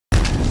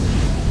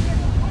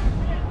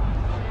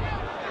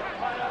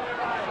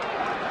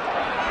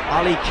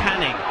Ollie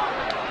Canning.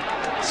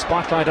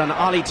 Spotlight on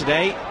Ollie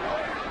today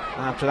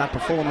after that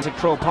performance at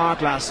Croke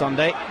Park last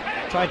Sunday.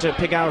 Tried to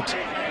pick out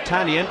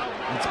Tannion.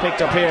 It's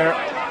picked up here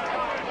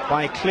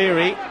by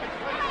Cleary.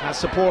 Has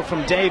support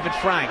from David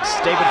Franks.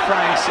 David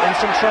Franks in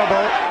some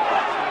trouble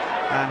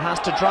and has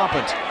to drop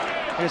it.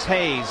 Here's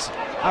Hayes.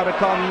 Out it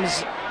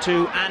comes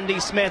to Andy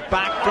Smith,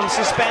 back from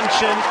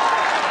suspension.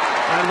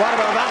 And what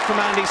about that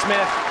from Andy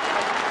Smith?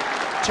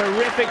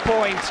 Terrific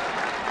point.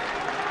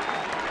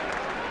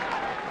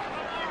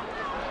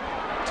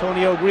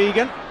 Tony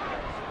O'Gregan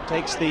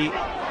takes the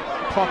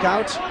puck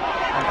out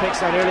and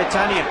picks out early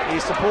Tannion.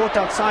 He's support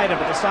outside him,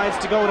 but decides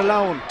to go it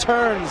alone.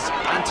 Turns,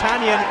 and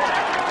Tannion,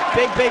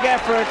 big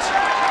effort,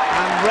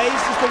 and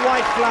raises the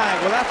white flag.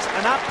 Well, that's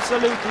an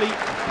absolutely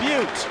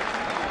beaut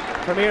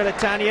from early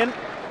Tannion.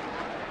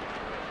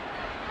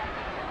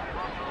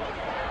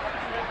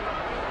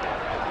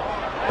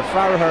 The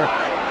Farragher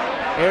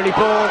early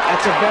ball,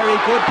 it's a very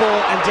good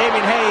ball, and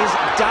Damien Hayes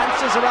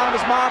dances around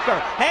his marker.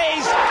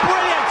 Hayes,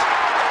 brilliant!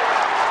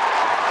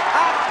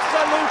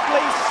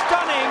 Absolutely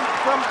stunning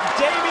from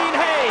Damien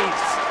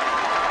Hayes.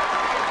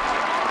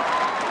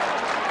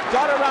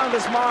 Got around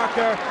his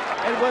marker.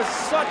 It was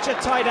such a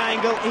tight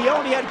angle. He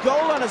only had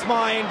goal on his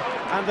mind,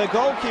 and the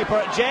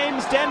goalkeeper,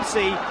 James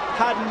Dempsey,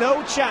 had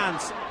no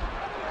chance.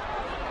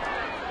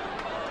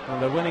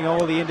 And they're winning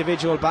all the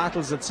individual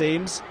battles, it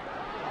seems.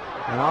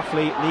 And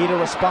Offaly need a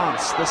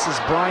response. This is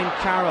Brian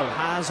Carroll,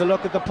 has a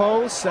look at the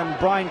post, and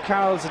Brian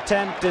Carroll's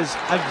attempt is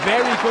a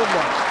very good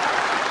one.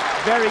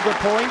 Very good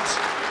point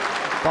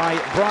by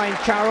Brian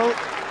Carroll.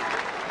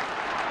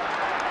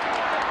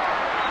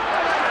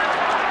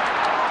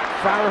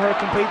 Farragher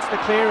completes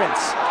the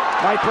clearance.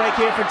 Might break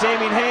here for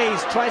Damien Hayes.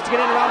 Tries to get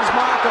in around his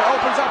marker.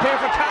 Opens up here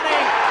for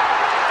Canning.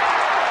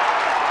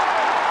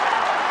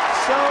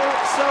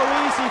 So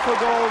easy for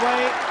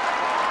Galway.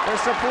 Their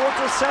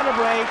supporters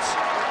celebrate.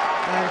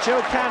 And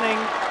Joe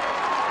Canning,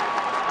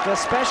 the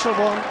special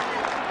one,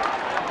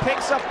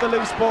 picks up the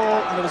loose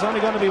ball, and there was only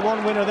going to be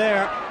one winner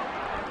there.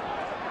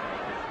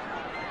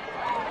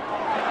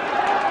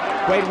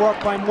 Great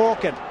work by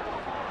Morgan.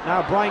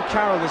 Now Brian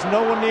Carroll, there's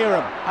no one near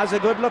him. Has a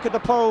good look at the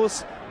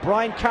post.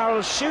 Brian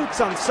Carroll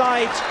shoots on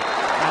sight,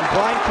 and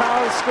Brian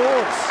Carroll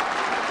scores.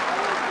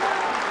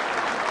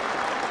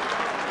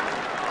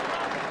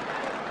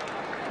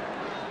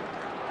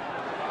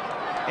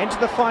 Into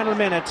the final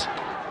minute.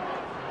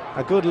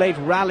 A good late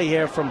rally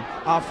here from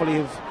Offaly,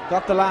 who've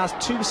got the last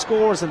two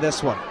scores in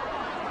this one.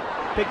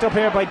 Picked up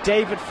here by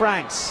David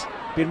Franks.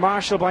 Been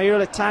marshalled by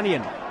Earl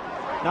Tannion.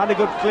 Not a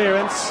good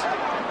clearance.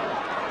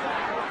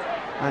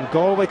 And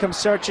Galway comes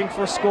searching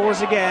for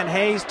scores again.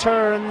 Hayes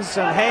turns,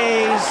 and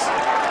Hayes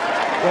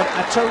with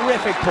a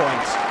terrific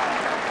point.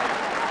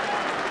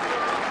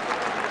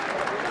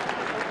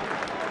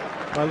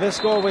 Well, this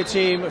Galway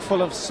team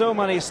full of so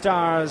many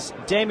stars.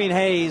 Damien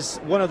Hayes,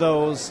 one of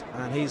those,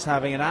 and he's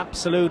having an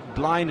absolute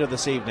blinder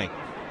this evening.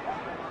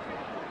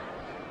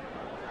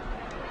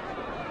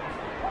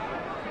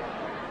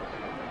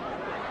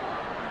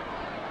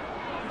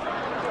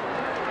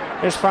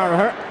 Here's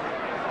Farragher.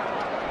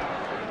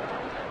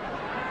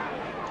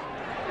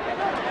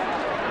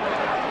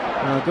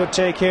 Good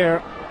take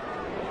here.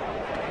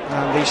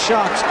 And the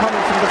shot's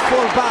coming from the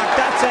full back.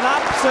 That's an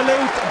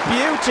absolute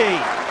beauty.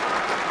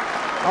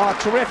 Oh,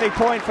 terrific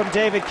point from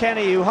David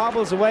Kenny, who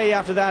hobbles away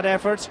after that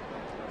effort.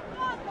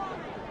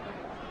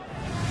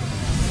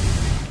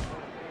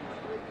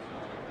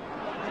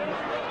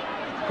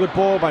 Good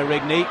ball by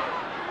Rigney.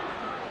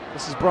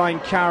 This is Brian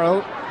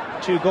Carroll.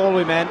 Two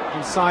Galway men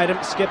inside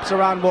him. Skips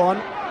around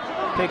one.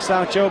 Picks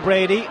out Joe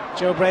Brady.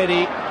 Joe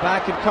Brady,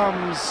 back it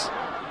comes.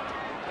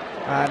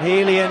 And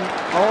Helian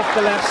off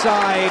the left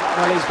side.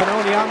 Well, he's been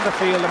only on the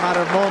field a matter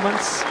of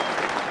moments.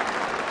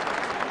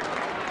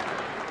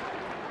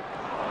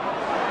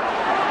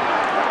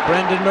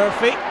 Brendan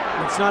Murphy.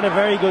 It's not a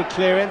very good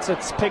clearance.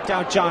 It's picked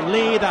out John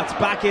Lee. That's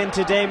back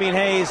into Damien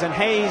Hayes. And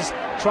Hayes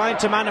trying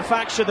to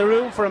manufacture the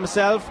room for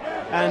himself.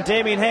 And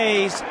Damien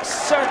Hayes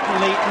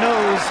certainly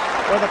knows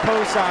where the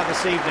posts are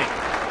this evening.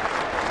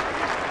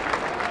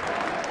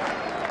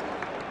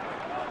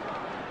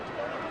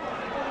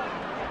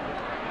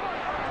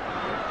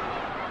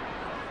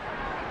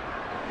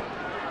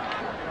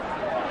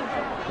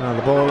 Well,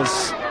 the ball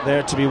is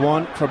there to be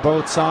won for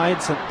both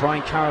sides, and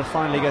Brian Carroll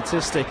finally gets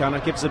his stick on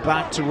it, gives it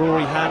back to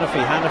Rory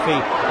Hannafy. Hannafy,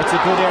 it's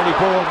a good early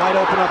ball, might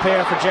open up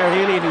here for Ger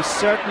Helian, who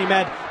certainly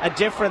made a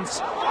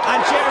difference. And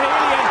Ger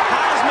Helian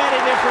has made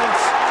a difference.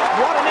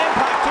 What an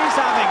impact he's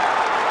having.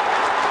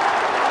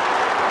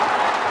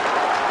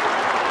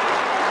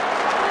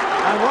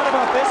 And what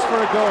about this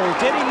for a goal?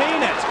 Did he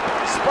mean it?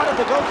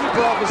 Spotted the goalkeeper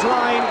off his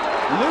line,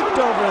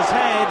 looped over his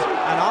head,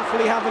 and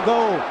Offaly have a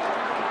goal.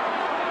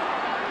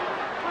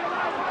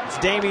 It's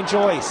Damien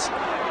Joyce.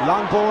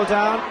 Long ball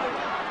down.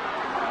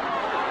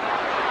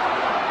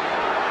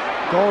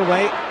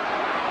 Galway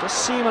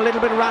just seem a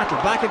little bit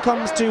rattled. Back it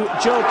comes to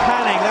Joe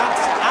Canning.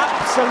 That's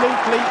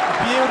absolutely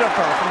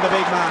beautiful from the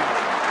big man.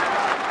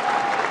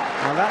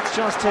 Well, that's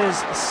just his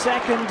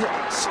second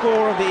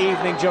score of the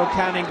evening, Joe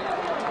Canning.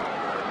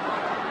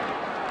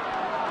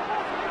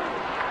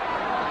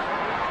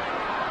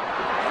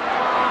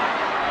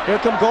 Here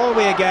come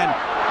Galway again.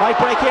 Might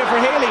break here for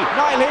Healy.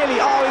 Niall Healy,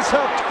 oh, he's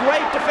hooked.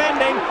 Great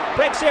defending.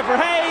 Breaks here for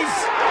Hayes.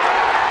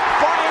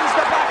 Finds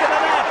the back of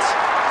the net.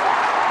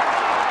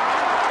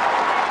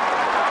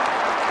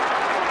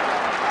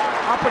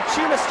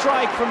 Opportunist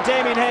strike from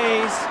Damien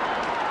Hayes.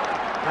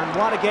 And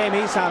what a game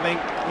he's having.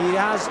 He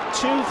has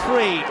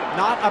 2-3.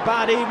 Not a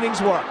bad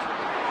evening's work.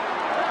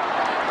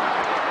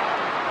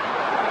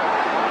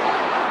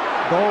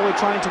 Galway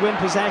trying to win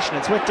possession.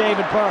 It's with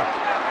David Burke.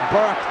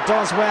 Burke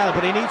does well,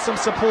 but he needs some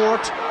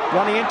support.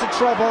 Running into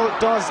trouble,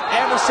 does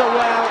ever so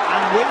well,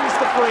 and wins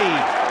the free.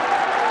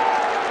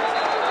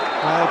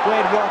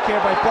 Great work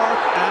here by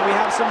Burke, and we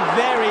have some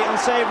very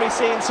unsavoury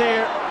scenes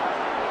here.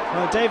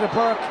 Well, David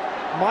Burke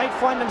might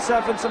find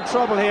himself in some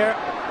trouble here.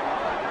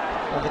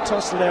 Well, the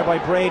tussle there by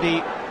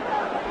Brady,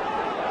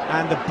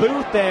 and the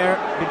boot there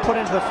been put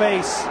into the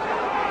face.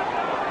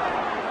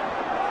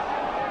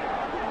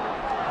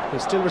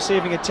 He's still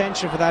receiving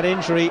attention for that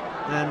injury,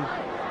 and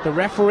the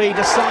referee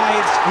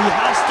decides he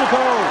has to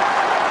go.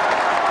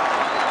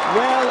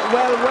 Well.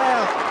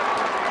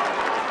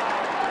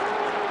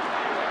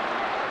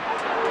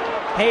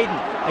 Hayden,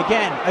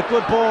 again, a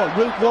good ball,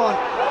 route one.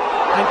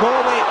 And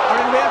Galway are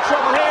in real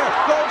trouble here.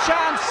 Goal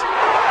chance.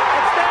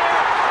 It's there.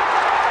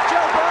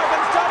 Joe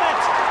Bergen's done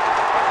it.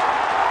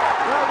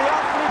 Well, the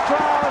Offaly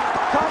crowd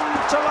come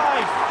to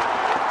life.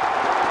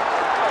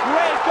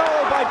 Great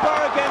goal by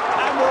Bergen,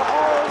 and we're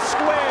all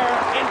square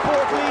in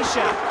Portlaoise.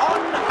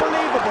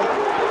 Unbelievable.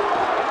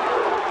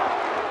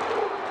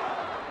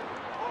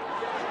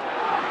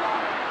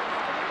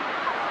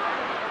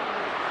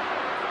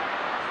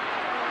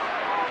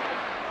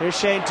 Here's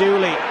Shane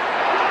Dooley.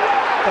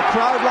 The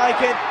crowd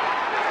like it,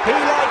 he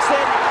likes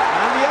it,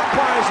 and the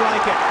umpires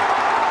like it.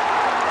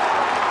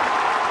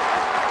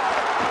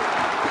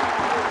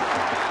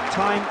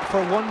 Time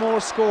for one more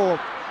score.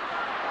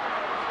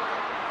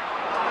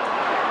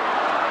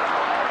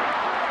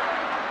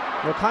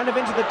 We're kind of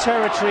into the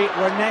territory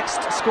where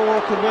next score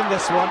could win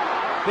this one.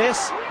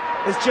 This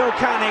is Joe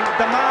Canning,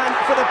 the man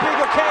for the big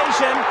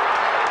occasion,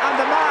 and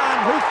the man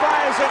who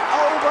fires it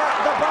over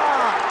the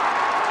bar.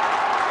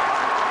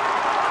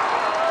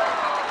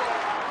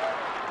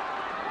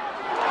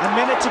 A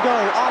minute to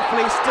go.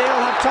 Offaly still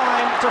have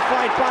time to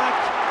fight back.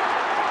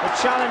 A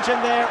challenge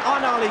in there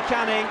on Ollie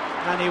Canning,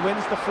 and he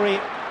wins the free.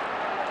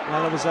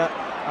 Well, it was a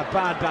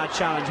bad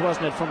challenge,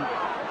 wasn't it, from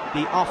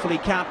the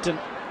Offaly captain.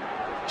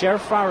 Ger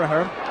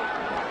Farragher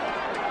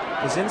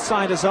is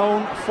inside his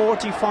own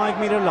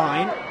 45-metre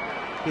line.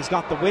 He's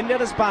got the wind at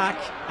his back,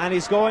 and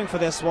he's going for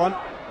this one.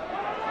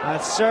 And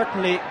it's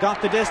certainly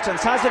got the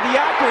distance. Has it the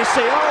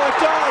accuracy? Oh, it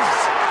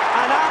does!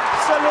 An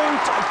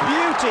absolute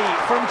beauty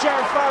from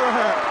Ger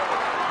Farragher.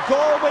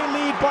 Galway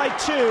lead by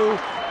 2. The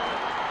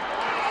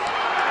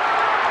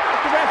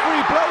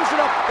referee blows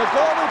it up. The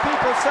Galway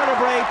people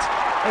celebrate.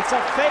 It's a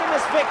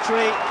famous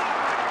victory.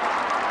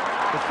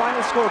 The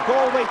final score,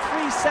 Galway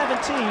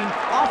 3-17,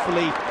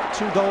 Offaly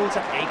 2 goals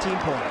at 18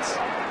 points.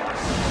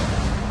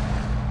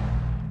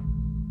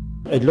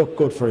 It looked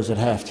good for us at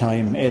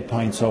half-time, 8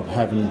 points up,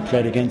 having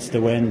played against the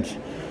wind.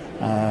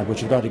 But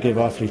you've got to give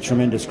Offaly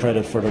tremendous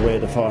credit for the way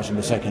they fought in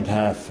the second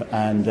half,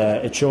 and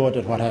it showed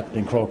that what happened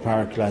in Croke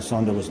Park last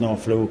Sunday was no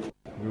fluke.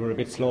 We were a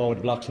bit slow with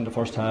the blocks in the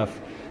first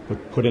half,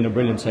 but put in a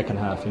brilliant second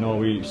half. You know,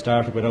 we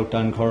started without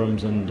Dan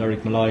Currams and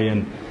Derek Malloy,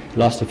 and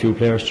lost a few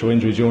players through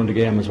injury during the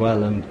game as well.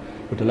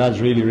 But the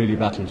lads really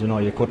battled. You know,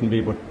 you couldn't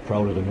be but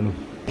proud of them.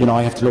 You know,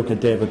 I have to look at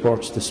David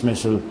Burke's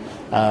dismissal.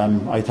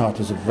 I thought it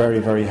was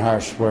very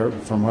harsh.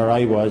 From where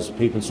I was,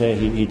 people say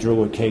he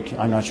drew a kick.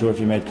 I'm not sure if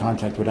he made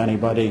contact with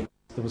anybody.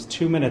 There was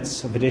 2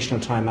 minutes of additional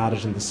time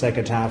added in the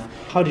second half.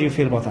 How do you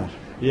feel about that?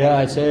 Yeah,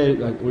 I'd say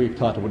we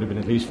thought it would have been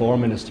at least 4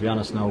 minutes, to be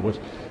honest now. But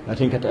I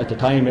think at the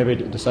time maybe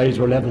the sides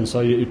were level,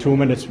 so 2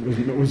 minutes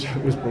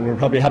we're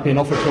probably happy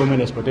enough for 2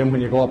 minutes. But then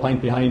when you go a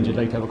point behind, you'd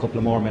like to have a couple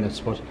of more minutes.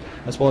 But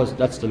I suppose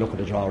that's the look of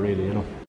the draw, really.